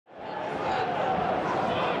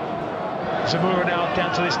Zamora now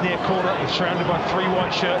down to this near corner. He's surrounded by 3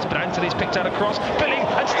 white shirts, but Anthony's picked out a cross. Billing,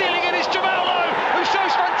 and stealing it is Jamal Lowe, who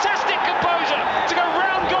shows fantastic composure to go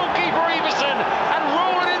round goalkeeper Everson and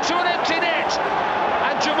roll it into an empty net.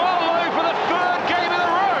 And Jamal Lowe, for the 3rd game in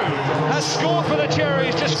a row, has scored for the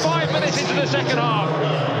Cherries just 5 minutes into the second half.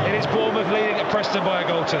 It is Bournemouth leading at Preston by a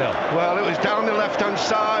goal to 0. Well, it was down the left-hand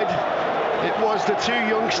side. It was the 2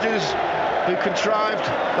 youngsters who contrived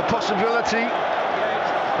the possibility,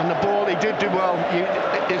 and the ball, he did do well.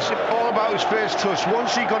 It's all about his first touch.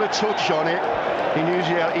 Once he got a touch on it, he knew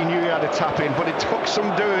he had a tap in, but it took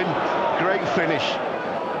some doing. Great finish.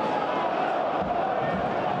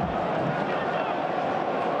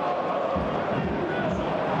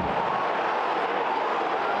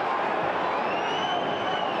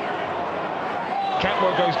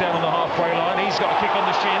 Cantwell goes down on the halfway line. He's got a kick on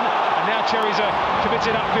the shin, and now Cherries are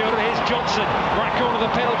committed upfield, and here's Johnson, right corner of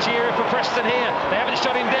the penalty area for Preston here. They haven't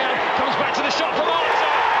shut him down. Comes back to the shot from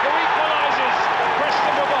Arthur, who equalises.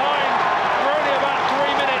 Preston were behind for only about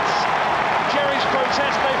 3 minutes. Cherries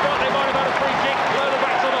protest. They thought they might have had a free kick. Lower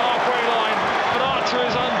back to the halfway line, but Arthur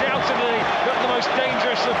has undoubtedly got the most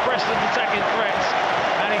dangerous of Preston's attacking threats,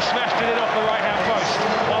 and he smashed it in off the right-hand post.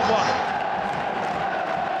 1-1.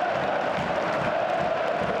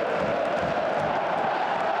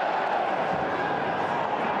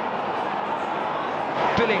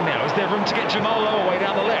 Billing now, is there room to get Jamal Lowe away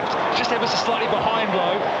down the left? Just ever so slightly behind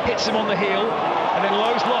Lowe, hits him on the heel, and then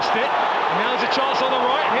Lowe's lost it. And now there's a chance on the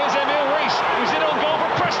right. Here's Emil Rees, who's in on goal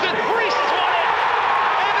for Preston. Rees!